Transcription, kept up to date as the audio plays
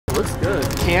looks good.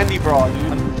 Candy bra,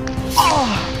 dude.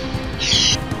 Oh!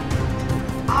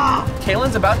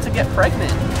 Kaylin's about to get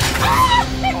pregnant.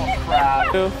 Oh,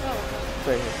 crap. It's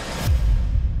right here.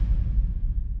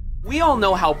 We all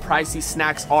know how pricey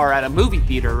snacks are at a movie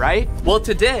theater, right? Well,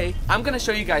 today, I'm gonna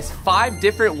show you guys 5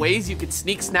 different ways you could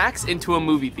sneak snacks into a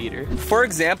movie theater. For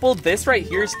example, this right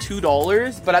here is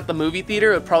 $2, but at the movie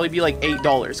theater, it would probably be like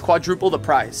 $8, quadruple the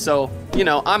price. So, you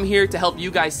know, I'm here to help you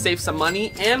guys save some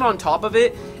money, and on top of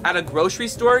it, at a grocery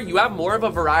store, you have more of a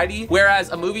variety, whereas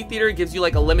a movie theater gives you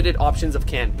like a limited options of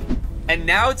candy. And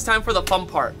now it's time for the fun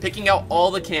part, picking out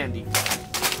all the candy.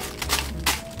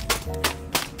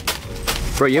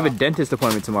 Bro, you have a dentist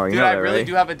appointment tomorrow. You Dude, know I that, really right?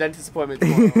 do have a dentist appointment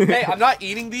tomorrow. Hey, I'm not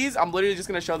eating these. I'm literally just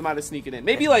gonna show them how to sneak it in.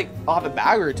 Maybe like I'll have a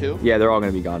bag or two. Yeah, they're all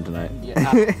gonna be gone tonight. Yeah.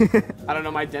 I don't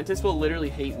know. My dentist will literally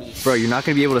hate me. Bro, you're not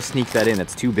gonna be able to sneak that in.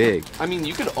 That's too big. I mean,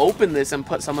 you could open this and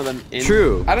put some of them in.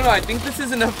 True. I don't know. I think this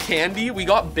is enough candy. We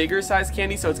got bigger size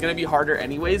candy, so it's gonna be harder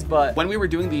anyways. But when we were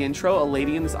doing the intro, a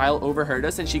lady in this aisle overheard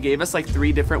us, and she gave us like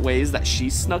 3 different ways that she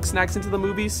snuck snacks into the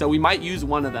movie. So we might use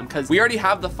one of them because we already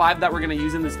have the 5 that we're gonna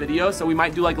use in this video. So we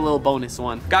might do like a little bonus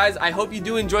one. Guys, I hope you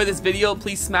do enjoy this video.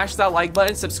 Please smash that like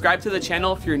button, subscribe to the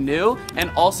channel if you're new,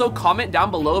 and also comment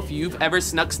down below if you've ever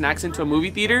snuck snacks into a movie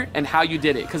theater and how you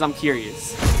did it, because I'm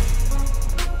curious.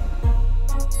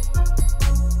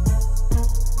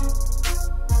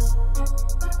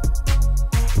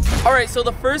 Alright, so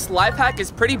the first life hack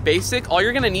is pretty basic. All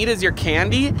you're gonna need is your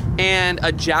candy and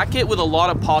a jacket with a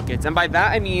lot of pockets. And by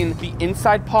that, I mean the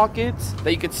inside pockets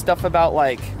that you could stuff about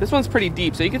like, this one's pretty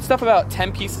deep. So you could stuff about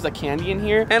 10 pieces of candy in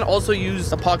here and also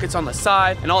use the pockets on the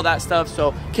side and all that stuff.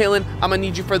 So Kaylin, I'm gonna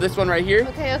need you for this one right here.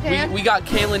 Okay. We got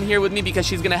Kaylin here with me because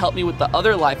she's gonna help me with the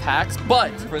other life hacks.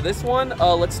 But for this one,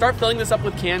 let's start filling this up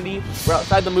with candy. We're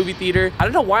outside the movie theater. I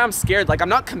don't know why I'm scared. Like, I'm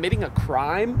not committing a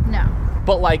crime. No.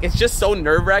 But like, it's just so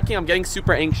nerve-wracking. I'm getting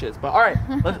super anxious. But all right,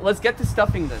 let's get to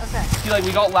stuffing this. Okay. See, like,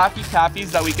 we got Laffy Taffies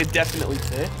that we could definitely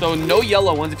fit. So no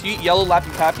yellow ones. If you eat yellow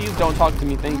Laffy Taffies, don't talk to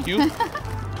me, thank you.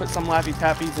 Put some Laffy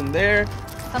Taffies in there.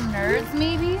 Some nerds,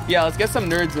 maybe? Yeah, let's get some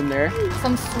nerds in there.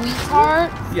 Some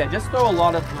sweethearts? Yeah, just throw a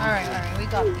lot of... All right, we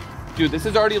got these. Dude, this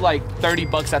is already like 30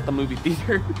 bucks at the movie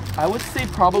theater. I would say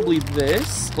probably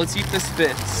this. Let's see if this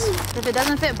fits. If it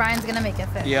doesn't fit, Brian's gonna make it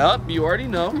fit. Yep, you already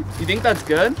know. You think that's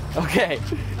good? Okay.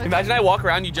 Imagine I walk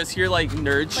around, you just hear like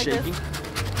nerds Like shaking.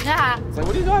 this? Yeah. It's like,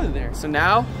 what do you got in there? So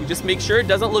now, you just make sure it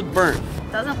doesn't look burnt.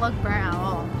 Doesn't look burnt at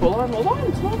all. Hold on,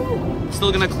 it's not burnt.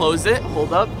 Still gonna close it,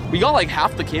 hold up. We got like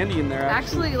half the candy in there,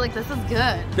 Actually, like, this is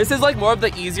good. This is like more of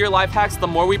the easier life hacks. The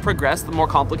more we progress, the more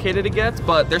complicated it gets,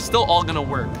 but they're still all gonna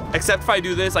work. Except if I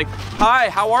do this, like, hi,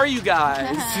 how are you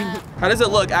guys? How does it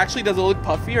look? Actually, does it look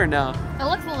puffy or no? It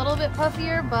looks a little bit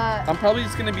puffier, but... I'm probably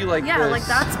just gonna be like yeah, this. like,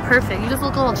 that's perfect. You just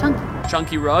look a little chunky.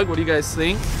 Chunky rug, what do you guys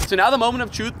think? So now the moment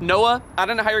of truth. Noah, I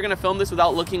don't know how you're gonna film this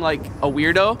without looking like a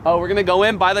weirdo. Oh, we're gonna go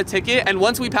in, buy the ticket, and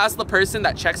once we pass the person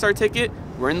that checks our ticket,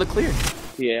 we're in the clear.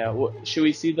 Yeah, should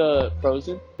we see the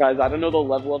Frozen? Guys, I don't know the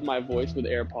level of my voice with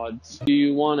AirPods. Do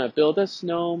you wanna build a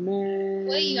snowman?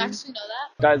 Wait, you actually know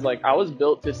that? Guys, like, I was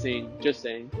built to sing, just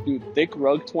saying. Dude, Thick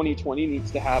Rug 2020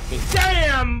 needs to happen.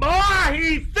 Damn, boy,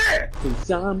 he's thick! 'Cause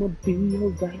I'ma be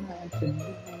alright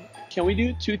tonight. Can we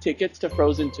do 2 tickets to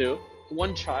Frozen 2?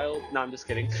 1 child. No, I'm just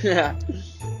kidding.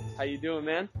 How you doing,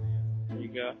 man? There you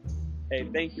go. Hey,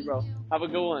 thank you, bro. Have a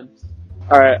good one.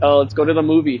 All right, let's go to the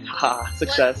movie. Ha,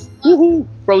 success. Woohoo!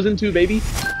 Frozen 2, baby.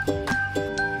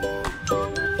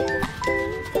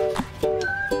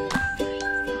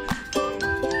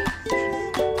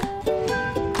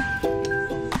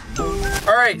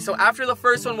 All right, so after the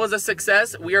first one was a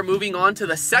success, we are moving on to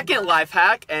the second life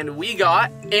hack, and we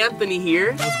got Anthony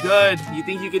here. What's good? You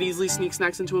think you could easily sneak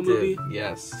snacks into a movie? Dude,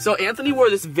 yes. So Anthony wore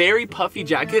this very puffy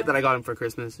jacket that I got him for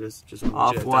Christmas. Just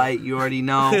Off-white, you already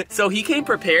know. So he came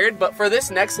prepared, but for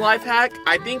this next life hack,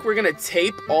 I think we're gonna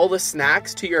tape all the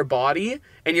snacks to your body,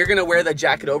 and you're gonna wear the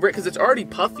jacket over it because it's already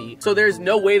puffy. So there's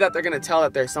no way that they're gonna tell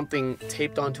that there's something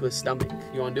taped onto his stomach.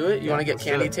 You wanna do it? You wanna get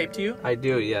candy taped to you? I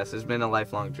do, yes. It's been a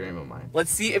lifelong dream of mine.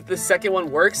 Let's see if the second one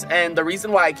works. And the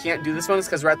reason why I can't do this one is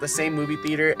because we're at the same movie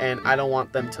theater and I don't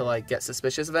want them to like get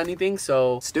suspicious of anything.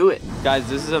 So let's do it. Guys,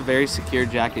 this is a very secure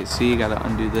jacket. See, you gotta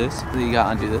undo this. Then you gotta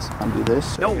undo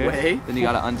this. No right way. Then you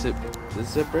gotta unzip this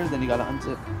zipper. Then you gotta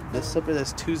unzip this zipper.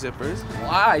 There's 2 zippers.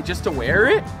 Why? Just to wear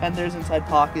it? And there's inside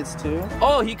pockets too.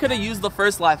 Oh, he could have used the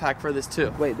first life hack for this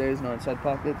too. Wait, there's no inside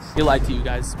pockets. He lied to you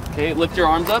guys. Okay, lift your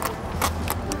arms up.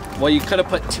 Well, you could have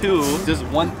put 2, just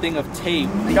 1 thing of tape.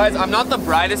 Guys, I'm not the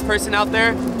brightest person out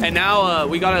there, and now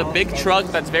we got a big truck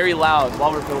that's very loud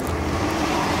while we're filming.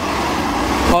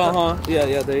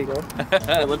 Yeah, there you go.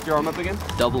 Hey, lift your arm up again.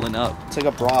 Doubling up. It's like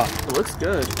a bra. It looks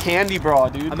good. Candy bra,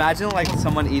 dude. Imagine like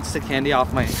someone eats the candy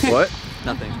off my. What?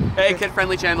 Nothing. Hey,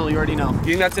 kid-friendly channel, you already know. You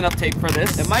think that's enough tape for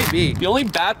this? It might be. The only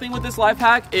bad thing with this life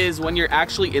hack is when you're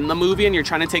actually in the movie and you're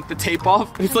trying to take the tape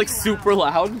off, it's like super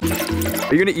loud.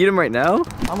 Are you gonna eat them right now?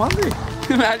 I'm hungry.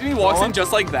 Imagine he walks in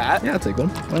just like that. Yeah, I'll take one.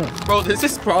 Why not? Bro, this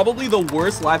is probably the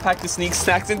worst life hack to sneak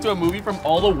snacks into a movie from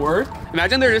all the work.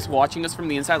 Imagine they're just watching us from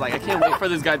the inside like, I can't wait for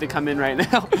this guy to come in right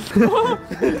now.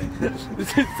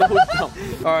 This is so dumb.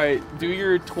 All right, do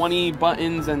your 20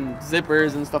 buttons and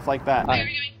zippers and stuff like that.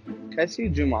 Can I see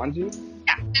Jumanji?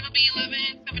 Yeah, it'll be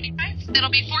 11.75. It'll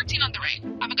be 14 on the right.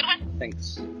 Have a good one.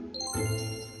 Thanks.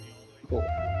 Cool.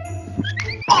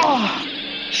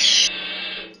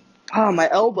 Ah, my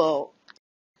elbow.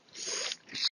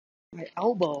 My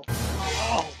elbow.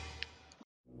 Oh.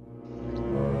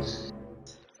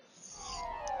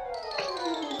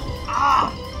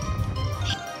 Ah.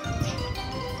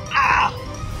 Ah.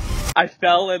 I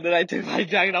fell and then I took my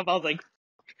jacket off. I was like,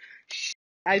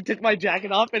 I took my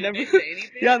jacket off and everything.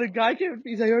 Yeah, the guy came up.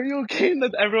 He's like, "Are you okay?" And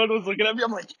then everyone was looking at me.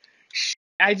 I'm like,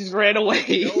 I just ran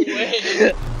away. No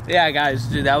way. Yeah, guys,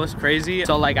 dude, that was crazy.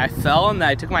 So like I fell and then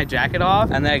I took my jacket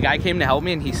off and then a guy came to help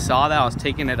me and he saw that I was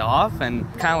taking it off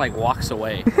and kind of like walks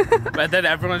away. But then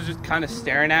everyone's just kind of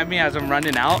staring at me as I'm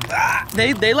running out.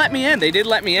 They let me in. They did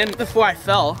let me in before I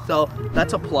fell. So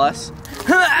that's a plus.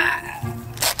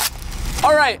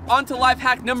 All right, on to life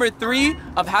hack number 3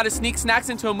 of how to sneak snacks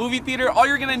into a movie theater. All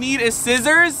you're gonna need is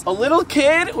scissors, a little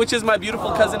kid, which is my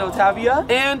beautiful cousin Otavia,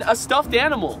 and a stuffed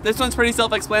animal. This one's pretty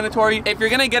self-explanatory. If you're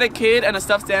gonna get a kid and a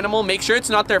stuffed animal, make sure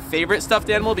it's not their favorite stuffed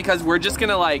animal because we're just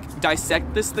gonna like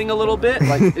dissect this thing a little bit.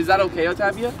 Like, is that okay,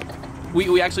 Otavia?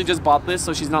 We actually just bought this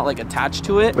so she's not like attached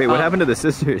to it. Wait, what happened to the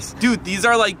scissors? Dude, these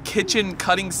are like kitchen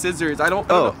cutting scissors. I don't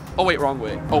know. Oh wait, wrong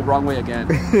way. Oh, wrong way again.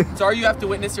 Sorry you have to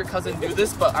witness your cousin do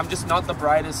this, but I'm just not the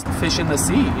brightest fish in the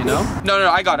sea, you know? No,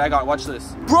 I got it. Watch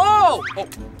this. Bro! Oh,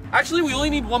 actually, we only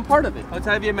need one part of it.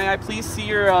 Otavia, may I please see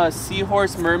your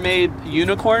seahorse mermaid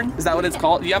unicorn? Is that what it's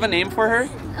called? Do you have a name for her?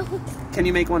 Can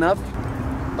you make one up?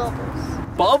 Bubbles.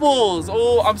 Bubbles!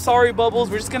 Oh, I'm sorry, Bubbles.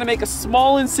 We're just gonna make a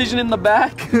small incision in the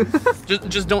back.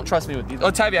 just don't trust me with these.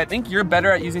 Otavia, I think you're better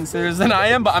at using scissors than I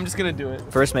am, but I'm just gonna do it.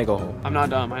 First, make a hole. I'm not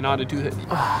dumb. I know how to do it.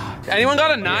 Anyone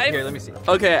got a knife? Here, let me see.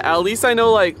 Okay, at least I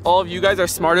know like all of you guys are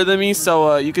smarter than me,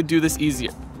 so you could do this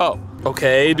easier. Oh,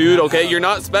 okay, dude. Okay, you're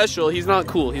not special. He's not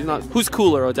cool. He's not. Who's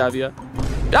cooler, Otavia?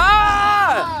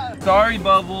 Ah! Sorry,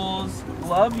 Bubbles.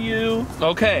 Love you.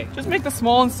 Okay, just make the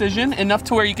small incision enough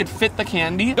to where you could fit the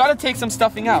candy. You gotta take some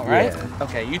stuffing out, right? Yeah.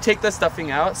 Okay, you take the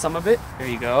stuffing out, some of it. There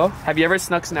you go. Have you ever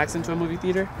snuck snacks into a movie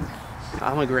theater?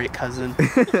 I'm a great cousin. I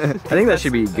think that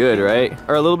should be good, right?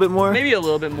 Or a little bit more? Maybe a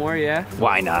little bit more, yeah.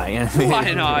 Why not?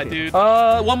 Why not, dude?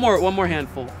 One more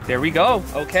handful. There we go.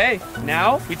 Okay,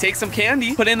 now we take some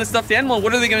candy, put in the stuffed animal.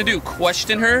 What are they gonna do?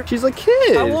 Question her? She's a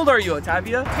kid. How old are you,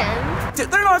 Otavia? 10. Dude,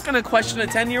 they're not gonna question a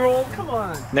 10-year-old. Come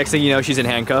on. Next thing you know, she's in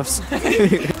handcuffs.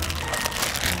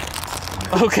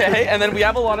 Okay, and then we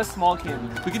have a lot of small candy.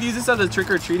 We could use this as a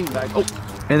trick-or-treating bag. Oh.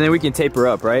 And then we can tape her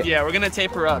up, right? Yeah, we're gonna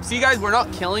tape her up. See, guys, we're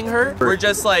not killing her. We're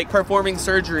just like performing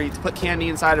surgery to put candy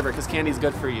inside of her because candy's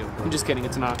good for you. I'm just kidding,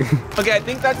 it's not. Okay, I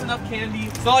think that's enough candy.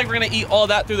 It's not like we're gonna eat all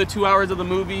that through the 2 hours of the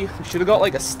movie. We should have got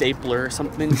like a stapler or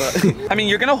something, but I mean,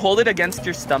 you're gonna hold it against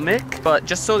your stomach, but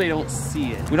just so they don't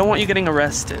see it. We don't want you getting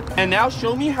arrested. And now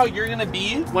show me how you're gonna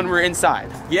be when we're inside.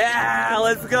 Yeah,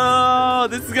 let's go.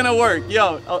 This is gonna work.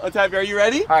 Yo, Otavia, are you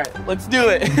ready? All right, let's do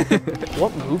it.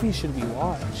 What movie should we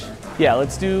watch? Yeah,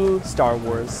 let's do Star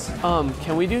Wars.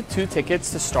 Can we do 2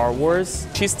 tickets to Star Wars?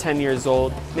 She's 10 years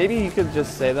old. Maybe you could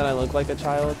just say that I look like a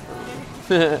child.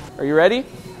 Are you ready?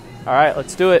 All right,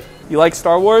 let's do it. You like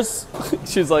Star Wars?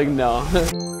 She's like, no.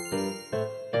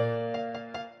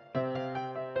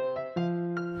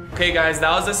 Okay guys, that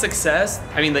was a success.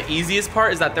 I mean, the easiest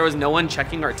part is that there was no one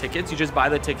checking our tickets. You just buy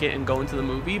the ticket and go into the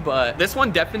movie, but this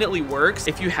one definitely works.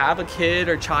 If you have a kid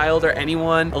or child or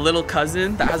anyone, a little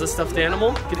cousin that has a stuffed animal,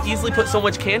 you could easily put so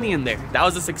much candy in there. That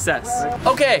was a success.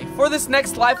 Okay, for this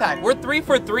next life hack, we're 3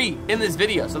 for 3 in this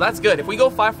video, so that's good. If we go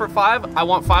 5 for 5, I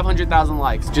want 500,000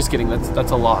 likes. Just kidding,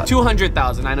 that's a lot.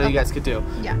 200,000, I know you guys could do.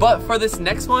 Yeah. But for this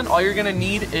next one, all you're gonna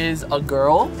need is a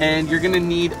girl, and you're gonna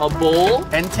need a bowl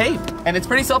and tape. And it's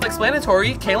pretty self-explanatory.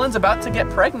 Kaylin's about to get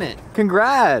pregnant.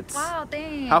 Congrats. Wow,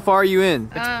 thanks. How far are you in?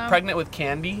 Pregnant with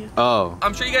candy. Oh.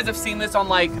 I'm sure you guys have seen this on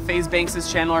like FaZe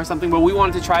Banks' channel or something, but we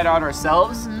wanted to try it out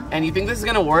ourselves. And you think this is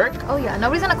gonna work? Oh yeah,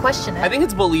 nobody's gonna question it. I think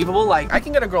it's believable. Like, I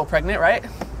can get a girl pregnant, right?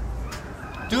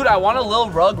 Dude, I want a little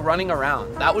rug running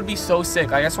around. That would be so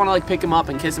sick. I just want to like pick him up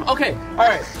and kiss him. Okay, all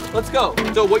right, let's go.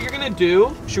 So what you're gonna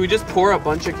do, should we just pour a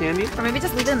bunch of candy? Or maybe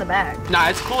just leave it in the bag. Nah,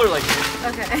 it's cooler like this.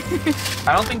 Okay.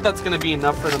 I don't think that's gonna be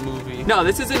enough for the movie. No,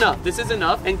 this is enough. This is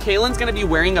enough. And Kaylin's gonna be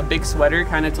wearing a big sweater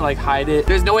kind of to like hide it.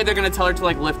 There's no way they're gonna tell her to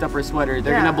like lift up her sweater.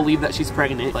 They're gonna believe that she's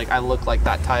pregnant. Like I look like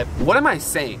that type. What am I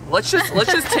saying? Let's just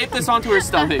tape this onto her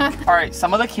stomach. All right,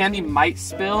 some of the candy might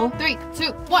spill. 3,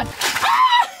 2, 1.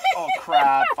 Oh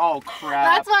crap, oh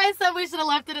crap. That's why I said we should have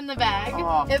left it in the bag.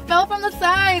 Oh. It fell from the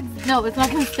sides. No, it's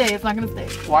not gonna stay. It's not gonna stay.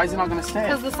 Why is it not gonna stay?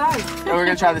 Because the sides. Oh, we're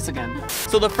gonna try this again.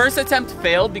 So the first attempt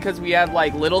failed because we had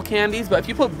like little candies, but if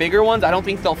you put bigger ones, I don't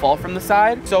think they'll fall from the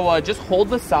side. So just hold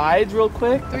the sides real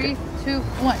quick. 3, 2,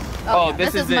 1. Oh, yeah,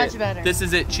 this is it. Much better. This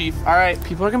is it, Chief. All right,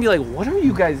 people are gonna be like, what are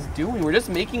you guys doing? We're just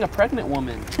making a pregnant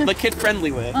woman. The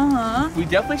kid-friendly way. Uh-huh. We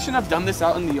definitely shouldn't have done this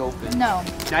out in the open. No.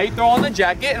 Now you throw on the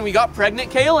jacket and we got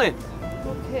pregnant Kaylin.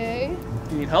 Okay.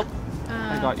 You need help?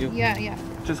 I got you. Yeah.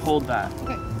 Just hold that.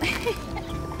 Okay.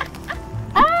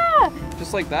 Ah!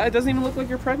 Just like that. It doesn't even look like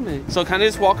you're pregnant. So kind of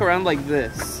just walk around like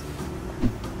this.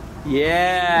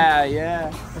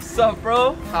 Yeah. What's up,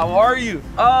 bro? How are you?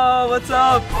 Oh, what's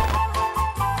up?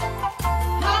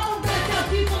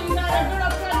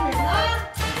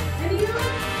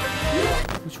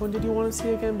 Which one did you want to see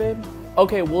again, babe?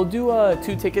 Okay, we'll do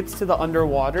 2 tickets to the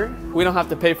underwater. We don't have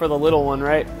to pay for the little one,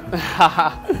 right?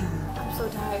 I'm so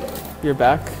tired. You're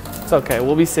back? It's okay,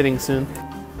 we'll be sitting soon.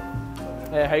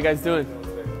 Hey, how you guys doing?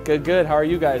 Good. How are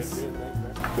you guys?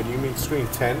 But you mean screen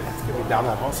 10? It's gonna be down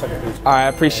that whole second page. All right, I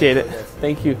appreciate it.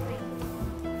 Thank you.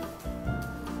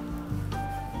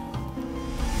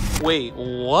 Wait,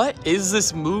 what is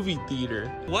this movie theater?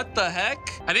 What the heck?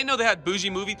 I didn't know they had bougie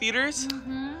movie theaters.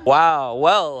 Wow,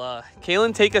 well,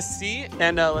 Kaylin, take a seat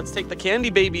and let's take the candy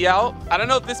baby out. I don't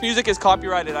know if this music is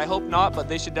copyrighted. I hope not, but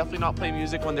they should definitely not play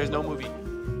music when there's no movie.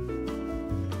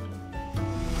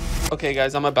 Okay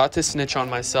guys, I'm about to snitch on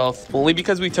myself. Only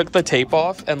because we took the tape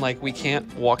off and like we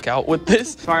can't walk out with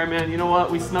this. Sorry man, you know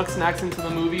what? We snuck snacks into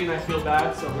the movie and I feel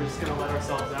bad, so we're just gonna let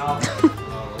ourselves out.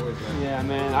 Yeah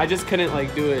man, I just couldn't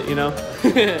like do it, you know?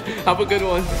 Have a good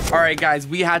one. All right guys,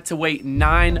 we had to wait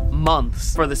 9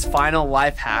 months for this final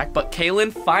life hack, but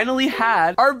Kaylin finally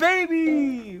had our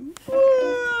baby.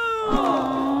 Woo!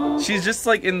 She's just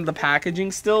like in the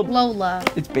packaging still. Lola.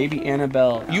 It's baby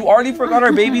Annabelle. You already forgot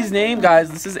our baby's name,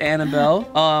 guys. This is Annabelle.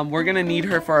 We're gonna need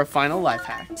her for our final life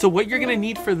hack. So what you're gonna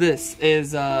need for this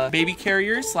is baby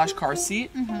carrier / car seat.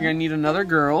 You're gonna need another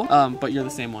girl, but you're the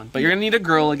same one. But you're gonna need a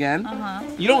girl again.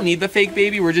 You don't need the fake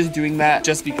baby. We're just doing that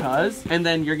just because. And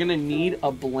then you're gonna need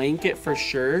a blanket for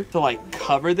sure to like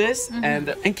cover this. And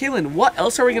Kaylin, what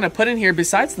else are we gonna put in here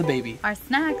besides the baby? Our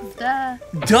snacks, duh.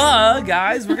 Duh,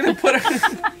 guys. We're gonna put our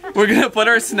we're gonna put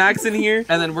our snacks in here,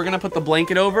 and then we're gonna put the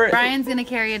blanket over it. Brian's gonna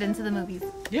carry it into the movies.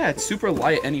 Yeah, it's super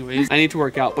light anyways. I need to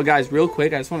work out. But guys, real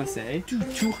quick, I just want to say, dude,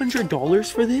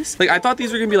 $200 for this? Like, I thought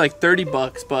these were gonna be like 30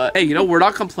 bucks, but hey, you know, we're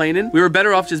not complaining. We were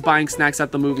better off just buying snacks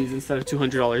at the movies instead of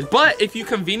 $200. But if you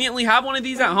conveniently have one of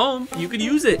these at home, you could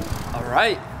use it. All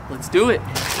right, let's do it.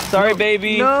 Sorry,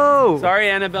 baby. No. Sorry,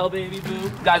 Annabelle, baby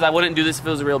boo. Guys, I wouldn't do this if it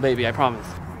was a real baby, I promise.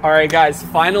 All right, guys,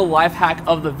 final life hack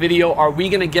of the video. Are we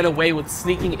gonna get away with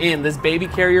sneaking in this baby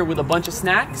carrier with a bunch of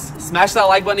snacks? Smash that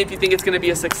like button if you think it's gonna be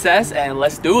a success, and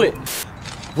let's do it.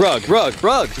 Rug.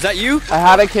 Is that you? I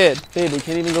had a kid. Babe, we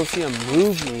can't even go see a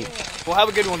movie. Well, have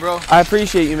a good one, bro. I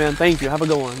appreciate you, man. Thank you. Have a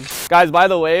good one. Guys, by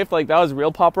the way, if like that was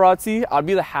real paparazzi, I'd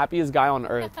be the happiest guy on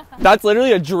earth. That's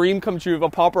literally a dream come true if a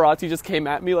paparazzi just came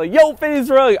at me like, yo,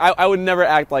 FaZe Rug. I would never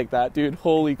act like that, dude.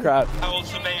 Holy crap. How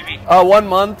old's the baby? 1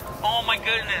 month. Oh my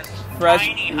goodness. Fresh.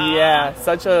 Tiny, huh? Yeah,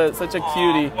 such a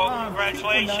cutie. Well,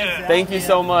 congratulations. Thank you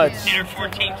so much. You're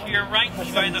 14 to your right.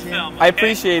 Enjoy the film. I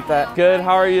appreciate that. Good.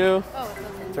 How are you?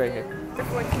 It's right here.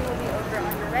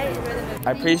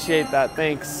 I appreciate that.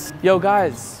 Thanks. Yo,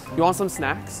 guys, you want some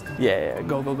snacks? Yeah.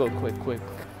 Go. Quick.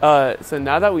 So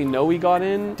now that we know we got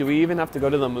in, do we even have to go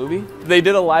to the movie? They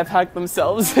did a life hack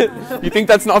themselves. You think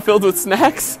that's not filled with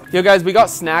snacks? Yo, guys, we got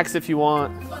snacks if you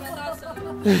want.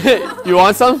 You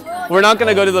want some? We're not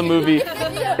gonna go to the movie.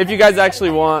 If you guys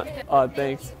actually want. Oh,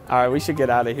 thanks. All right, we should get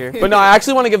out of here. But no, I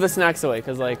actually want to give the snacks away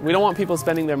because like we don't want people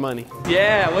spending their money.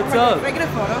 Yeah, what's up? Can I get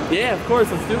a photo? Yeah, of course,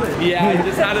 let's do it. Yeah, I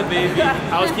just had a baby.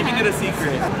 I was keeping it a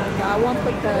secret. I won't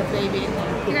put the baby in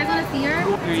there. You guys want to see her?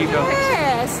 Here you go.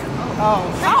 Yes.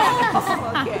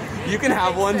 Oh. Okay. You can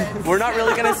have one. We're not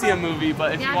really gonna see a movie,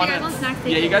 but if Yeah, you want if you guys want snacks, to,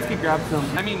 take yeah, it. you guys could grab some.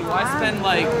 I mean, why spend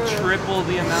like triple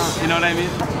the amount? You know what I mean?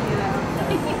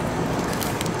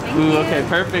 Ooh, okay,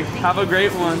 perfect. Have a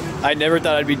great one. I never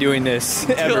thought I'd be doing this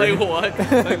ever. Like what?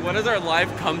 Like what does our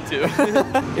life come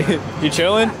to? You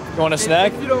chilling? You want a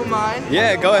snack? If you don't mind.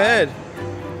 Yeah, go ahead.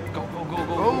 Go, go, go,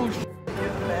 go.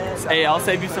 Hey, I'll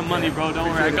save you some money, bro. Don't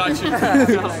worry, I got you.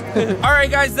 Alright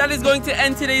guys, that is going to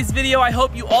end today's video. I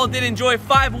hope you all did enjoy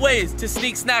 5 ways to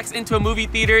sneak snacks into a movie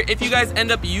theater. If you guys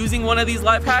end up using one of these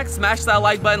life hacks, smash that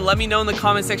like button. Let me know in the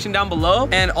comment section down below.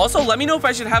 And also let me know if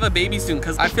I should have a baby soon,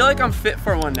 because I feel like I'm fit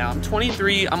for one now. I'm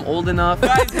 23, I'm old enough.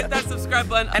 Guys, hit that subscribe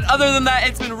button. And other than that,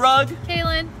 it's been Rug,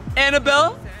 Kaylin.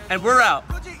 Annabelle, and we're out.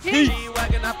 Peace.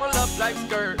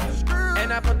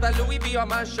 And I put that Louis V on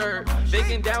my shirt. They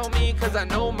can down me cause I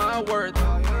know my worth.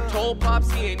 Told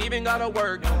Pops he ain't even gotta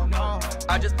work.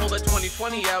 I just pulled a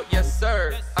 2020 out, yes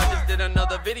sir. I just did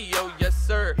another video, yes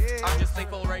sir. I'm just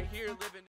thankful right here living.